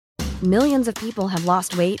millions of people have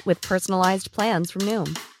lost weight with personalized plans from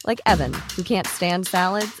Noom. Like Evan, who can't stand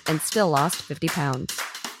salads and still lost 50 pounds.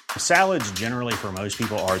 Salads generally for most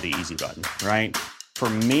people are the easy button, right? For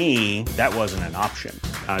me, that wasn't an option.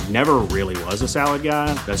 I never really was a salad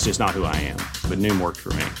guy. That's just not who I am. But Noom worked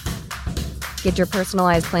for me. Get your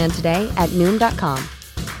personalized plan today at Noom.com.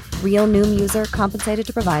 Real Noom user compensated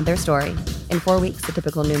to provide their story. In 4 weeks, the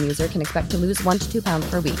typical Noom user can expect to lose 1 to 2 pounds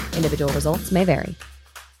per week. Individual results may vary.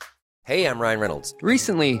 Hey, I'm Ryan Reynolds.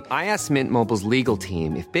 Recently, I asked Mint Mobile's legal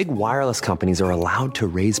team if big wireless companies are allowed to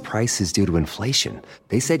raise prices due to inflation.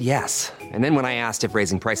 They said yes. And then when I asked if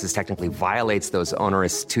raising prices technically violates those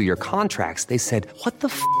onerous 2-year contracts, they said, "What the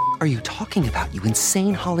f*** are you talking about, you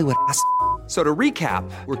insane Hollywood ass?" So to recap,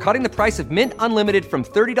 we're cutting the price of Mint Unlimited from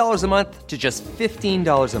 $30 a month to just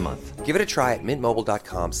 $15 a month. Give it a try at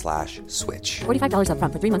mintmobile.com/switch. $45 up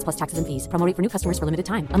front for 3 months plus taxes and fees. Promo rate for new customers for limited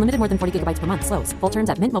time. Unlimited more than 40 gigabytes per month. Slows full terms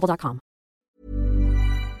at mintmobile.com.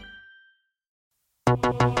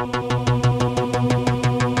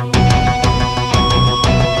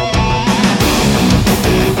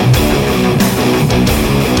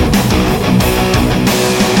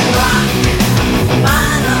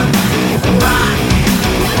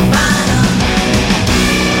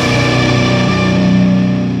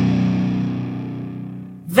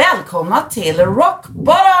 Välkomna till Rock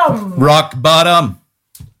Bottom! Rock Bottom!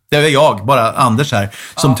 Det är jag, bara Anders här,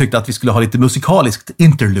 som tyckte att vi skulle ha lite musikaliskt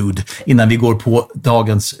interlude innan vi går på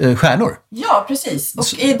dagens stjärnor. Ja, precis.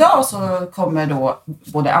 Och idag så kommer då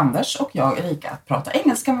både Anders och jag, Erika, att prata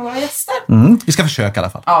engelska med våra gäster. Vi ska försöka i alla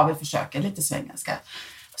fall. Ja, vi försöker. Lite svengelska.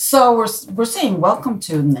 So we're saying welcome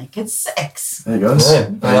to Naked Sex. Hey guys.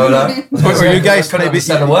 Hello there. Or you guys Couldn't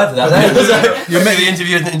understand a word of that. You may be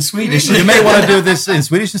interviewed in Swedish. You may want to do this in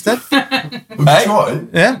Swedish instead. We can try.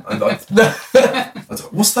 Yeah.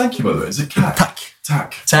 What's thank you by the way? Is it cack?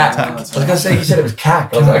 Tack. Tack. I was going to say you said it was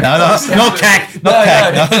cack. No, cack. Not cack. No.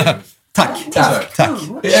 Tack.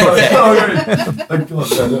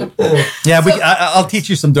 Yeah, I'll teach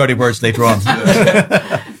you some dirty words later on.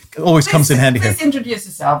 Always comes in handy here. Please introduce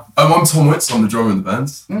yourself. I'm Tom Witz. I'm the drummer in the band.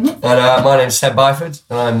 And my name's Seb Byford,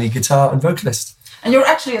 and I'm the guitar and vocalist. And you're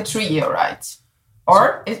actually a trio, right?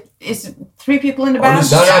 Or is it 3 people in the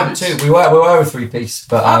band? No, 2. We were a 3-piece,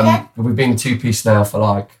 but we've been 2-piece now for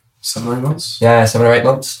like 7 or 8 months. Yeah, 7 or 8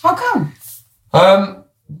 months. How come?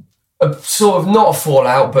 A sort of not a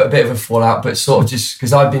fallout, but a bit of a fallout. But sort of just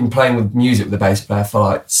because I've been playing with music with the bass player for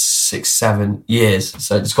like 6-7 years,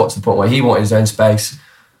 so it just got to the point where he wanted his own space.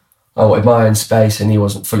 I wanted my own space, and he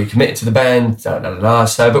wasn't fully committed to the band. So,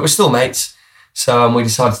 but we're still mates. So we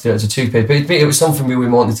decided to do it as a 2-piece. But it was something we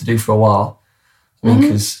wanted to do for a while. I mean,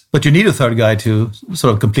 because but you need a third guy to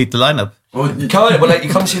sort of complete the lineup. Well, you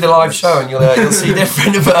come see the live show, and you'll see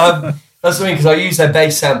different. But that's what I mean, because I use a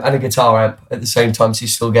bass amp and a guitar amp at the same time, so you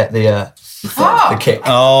still get the kick.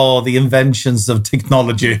 Oh, the inventions of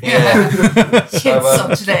technology. Yeah. Kids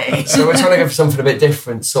of today. So we're trying to go for something a bit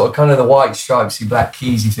different, sort of kind of the white stripesy, black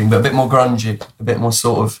keysy thing, but a bit more grungy, a bit more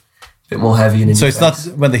sort of, a bit more heavy. And so it's not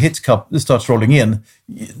when the hits cup starts rolling in,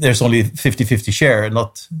 there's only 50-50 share,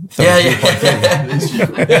 not 30. Yeah.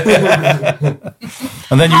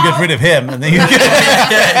 And then you get rid of him, and then you get...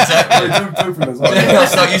 exactly. I'll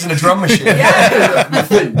start using a drum machine.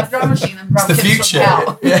 A drum machine and drum kits from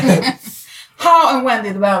hell. Yeah. How and when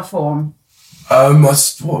did the band form?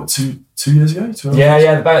 2 years ago? 2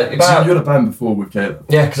 Yeah. About you had a band before with Caleb.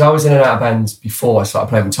 Yeah, because I was in and out of bands before I started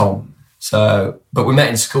playing with Tom. So, but we met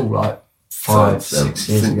in school like 5-6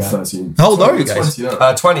 years ago. 13. How old are you guys?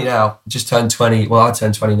 20 now. Just turned 20. Well, I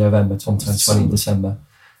turned 20 in November. Tom turned 20 in December.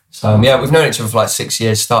 So, we've known each other for like 6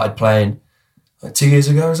 years. Started playing like 2 years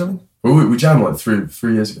ago or something. Well, we jammed like 3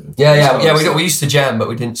 years ago. Yeah. We used to jam, but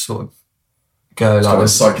we didn't sort of go like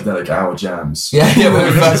psychedelic hour jams. Yeah. When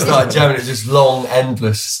we first started jamming, it was just long,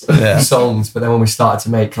 endless songs. But then when we started to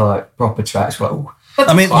make like proper tracks, we're like, ooh. But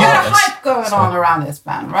there's quite a hype going on around this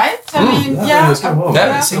band, right? I mean,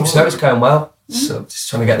 it seems so. It's going well. So just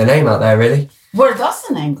trying to get the name out there, really. Where does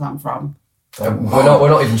the name come from? We're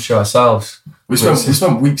not even sure ourselves. We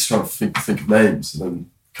spent weeks trying to think of names, and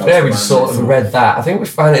then we just sort of read that. I think we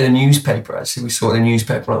found it in a newspaper. Actually, we saw it in a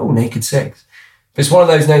newspaper. Like, Naked Sex. But it's one of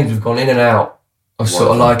those names we've gone in and out of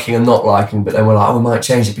sort of liking and not liking. But then we're like, we might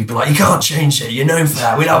change it. People are like, you can't change it. You're known for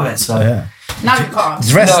that. We love it. So. Yeah. Now you can't.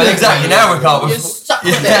 Exactly. Now we can't.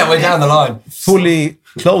 We're down the line. Fully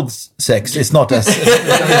clothed sex is not as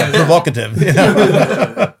provocative.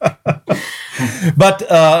 But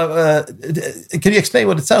can you explain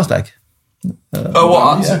what it sounds like?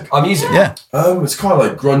 Our music? Yeah. It's kind of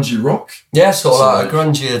like grungy rock. Yeah, sort of like a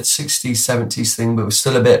grungy 60s, 70s thing, but with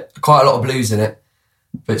still quite a lot of blues in it.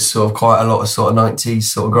 but it's sort of quite a lot of sort of 90s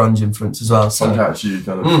sort of grunge influence as well. So Some catchy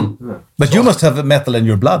kind of. Yeah. But you must have metal in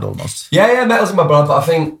your blood almost. yeah, metal's in my blood, but I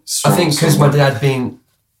think because my dad being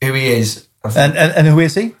who he is, And who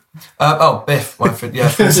is he? Biff, my friend,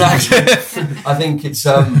 yeah, I think it's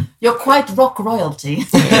You're quite rock royalty.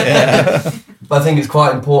 but I think it's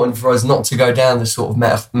quite important for us not to go down the sort of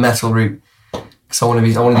metal route. Because I want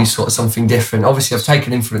to be sort of something different. Obviously, I've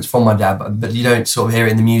taken influence from my dad, but you don't sort of hear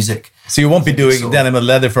it in the music. So you won't be doing Denim and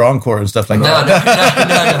Leather for Encore and stuff like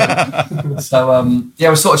that? No. So,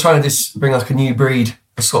 we're sort of trying to just bring like a new breed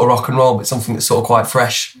of sort of rock and roll, but something that's sort of quite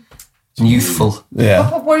fresh and youthful.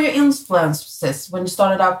 Yeah. What were your influences when you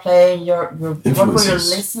started out playing? What were you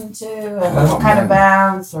listening to? And what kind of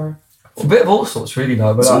bands? Or A bit of all sorts, really,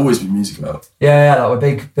 though. But It's always been music about. Yeah, like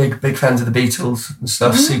we're big fans of the Beatles and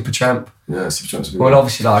stuff. Supertramp. Yeah, Supertramp's Well,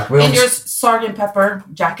 obviously, in your Sgt. Pepper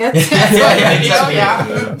jacket. exactly.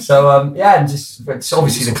 Yeah. So, and just it's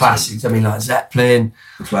obviously the classics. I mean, like Zeppelin,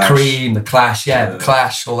 Cream, The Clash, The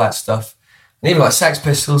Clash, all that stuff. And even like Sex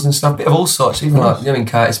Pistols and stuff, bit of all sorts. Even like,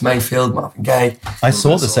 Curtis Mayfield, Marvin Gaye. I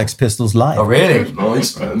saw the Sex Pistols live. Oh, really?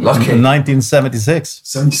 Nice, man. Lucky. In 1976.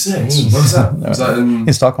 76? What was that? Was that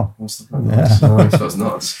in Stockholm. Yeah. That was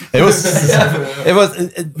nuts. It was,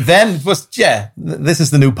 then it was, this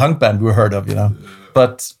is the new punk band we heard of,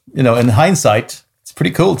 But, in hindsight, it's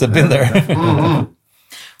pretty cool to have been there.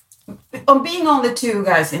 On being only two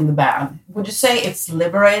guys in the band, would you say it's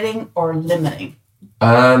liberating or limiting?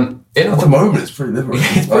 At the moment, it's pretty liberating.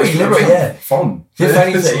 It's pretty liberating, Fun.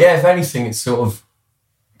 If anything, it's sort of,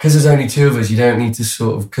 because there's only two of us, you don't need to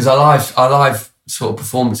sort of, because our live sort of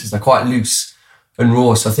performances, they're quite loose and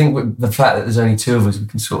raw. So I think with the fact that there's only two of us, we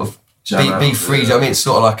can sort of be free. I mean, it's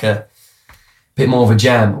sort of like a bit more of a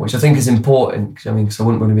jam, which I think is important. Because I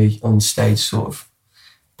wouldn't want to be on stage sort of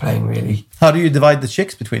playing really. How do you divide the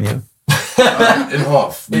chicks between you? In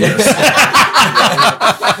half. Yes.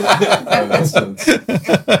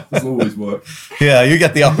 Doesn't always work. Yeah, you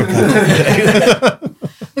get the upper cut.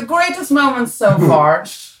 The greatest moment so far,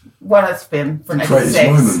 what has been for Nakna? Greatest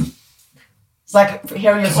moment. It's like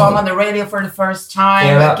hearing your song on the radio for the first time,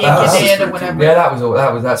 a gig you did, or whatever.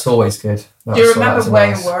 Yeah, that's always good. Do you remember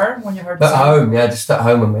where you were when you heard the song? At home, just at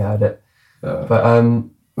home when we heard it. But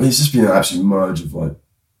it's just been an absolute merge of like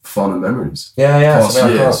fun and memories. Past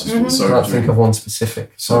years, I can't think of one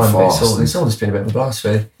specific time, but it's all just been a bit of a blast,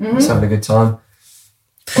 really. Just having a good time.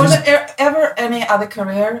 Was there ever any other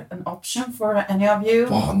career an option for any of you?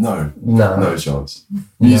 Oh, no. No chance.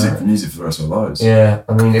 Music for the rest of our lives. Yeah,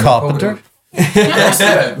 I mean... Carpenter?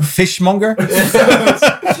 Fishmonger?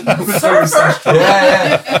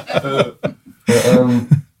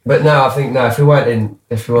 But no, I think,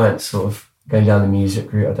 if we weren't sort of going down the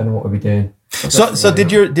music route, I don't know what we'd be doing. So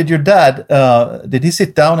did your dad, did he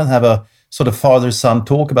sit down and have a sort of father-son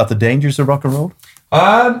talk about the dangers of rock and roll?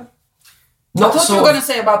 I thought you were going to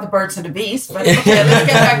say about the birds and the bees, but okay, let's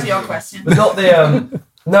get back to your question. But not the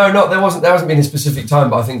there hasn't been a specific time,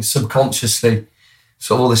 but I think subconsciously,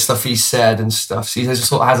 sort of all the stuff he's said and stuff. So he just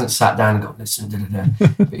sort of hasn't sat down and gone, listen,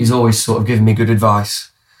 but he's always sort of given me good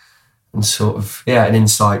advice and sort of an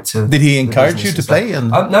insight to. Did he encourage you to play? And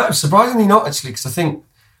no, surprisingly not actually, because I think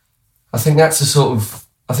that's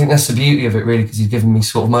the beauty of it really, because he's given me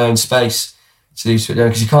sort of my own space to do so,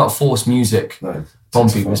 because you can't force music. No. On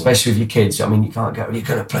people, especially with your kids. I mean, you can't go, you're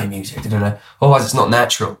going to play music, otherwise it's not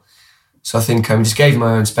natural. So I think I just gave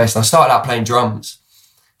my own space. And I started out playing drums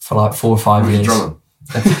for like 4 or 5 years. Drummer.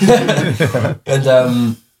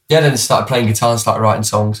 And then I started playing guitar and started writing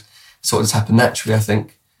songs. It sort of just happened naturally, I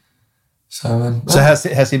think. So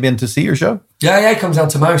has he been to see your show? Yeah, he comes down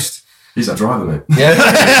to most. He's that driver, mate. Yeah.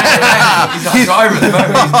 He's that driver at the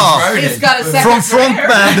moment. He's got a second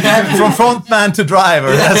From frontman to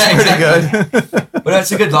driver. That's pretty good. But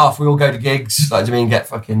it's a good laugh. We all go to gigs, get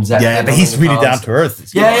fucking Zach. Yeah, but he's really down to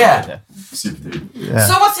earth. Yeah. Super dude. Yeah.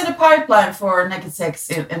 So what's in the pipeline for Naked Sex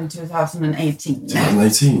in 2018?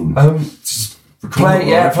 2018?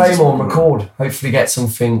 Play more and record. Hopefully get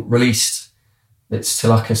something released that's to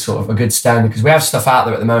like a sort of a good standard, because we have stuff out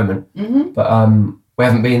there at the moment, but we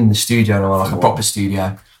haven't been in the studio or like a proper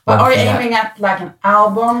studio. But are you aiming at like an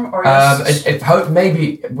album or?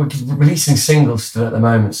 Maybe we're releasing singles still at the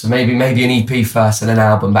moment, so maybe an EP first and an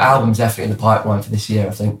album. But album's definitely in the pipeline for this year,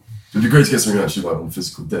 I think. It'd be great to get something actually like on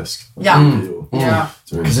physical disc.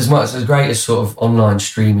 Because as great as sort of online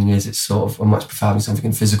streaming is, it's sort of I much prefer having something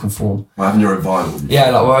in physical form. Like having your own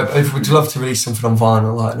vinyl. If we'd love to release something on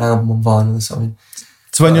vinyl, like an album on vinyl or something.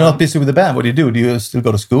 So when you're not busy with the band, what do? Do you still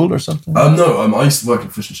go to school or something? No, I used to work at a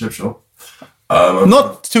fish and chip shop.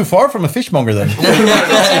 Not too far from a fishmonger then.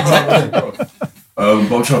 But I'm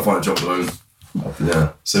trying to find a job at the moment.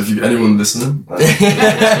 Yeah. So if you anyone listening,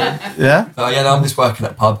 Yeah? Oh yeah, no, I'm just working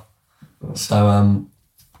at a pub. So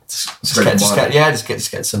just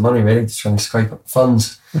get some money really, just trying to scrape up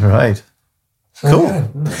funds. Right. So, Cool. yeah.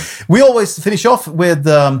 We always finish off with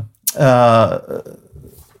a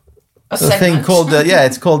thing called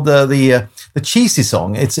it's called the cheesy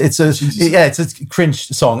song. It's a cringe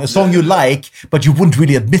song, a song you like, but you wouldn't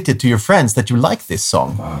really admit it to your friends that you like this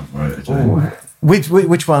song. right. Okay.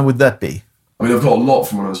 Which one would that be? I mean, I've got a lot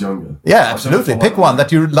from when I was younger. Yeah, absolutely. Pick one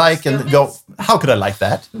that you like and go, how could I like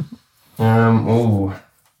that? So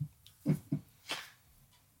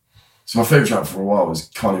my favourite track for a while was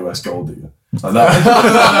Kanye West Gold Digger. Like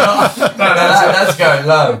that. That's going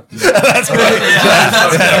low.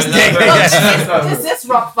 Is this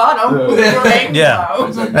rock bottom?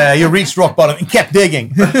 Yeah. You reached rock bottom and kept digging.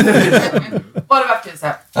 What about you,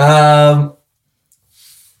 Seb? I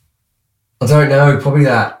don't know. Probably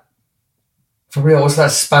what's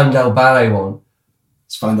that Spandau Ballet one?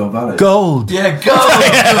 Spandau Ballet. Gold. Yeah, gold.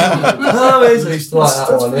 I used to like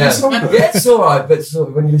that one. Yeah, it's all right, but sort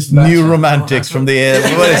of when you listen back New Romantics from the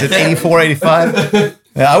what is it, 84, 85?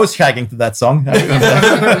 Yeah, I was shagging to that song.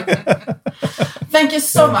 Thank you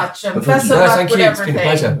so much, and best of luck with It's been a everything.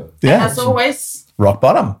 pleasure. Yeah. As always, Rock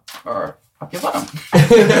bottom. or rock your bottom.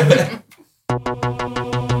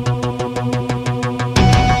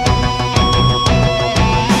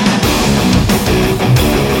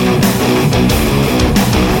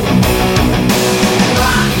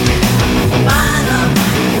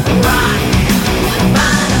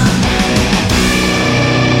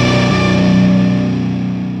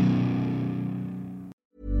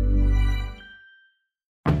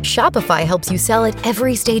 Shopify helps you sell at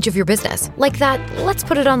every stage of your business. Like that, let's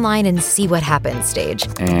put it online and see what happens stage.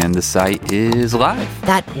 And the site is live.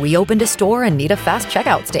 That we opened a store and need a fast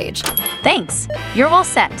checkout stage. Thanks. You're all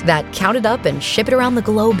set. That count it up and ship it around the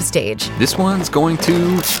globe stage. This one's going to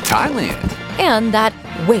Thailand. And that,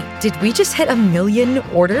 wait, did we just hit 1 million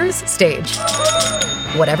orders stage?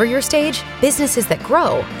 Whatever your stage, businesses that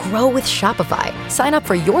grow with Shopify. Sign up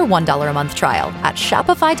for your $1 a month trial at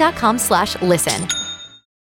shopify.com/listen.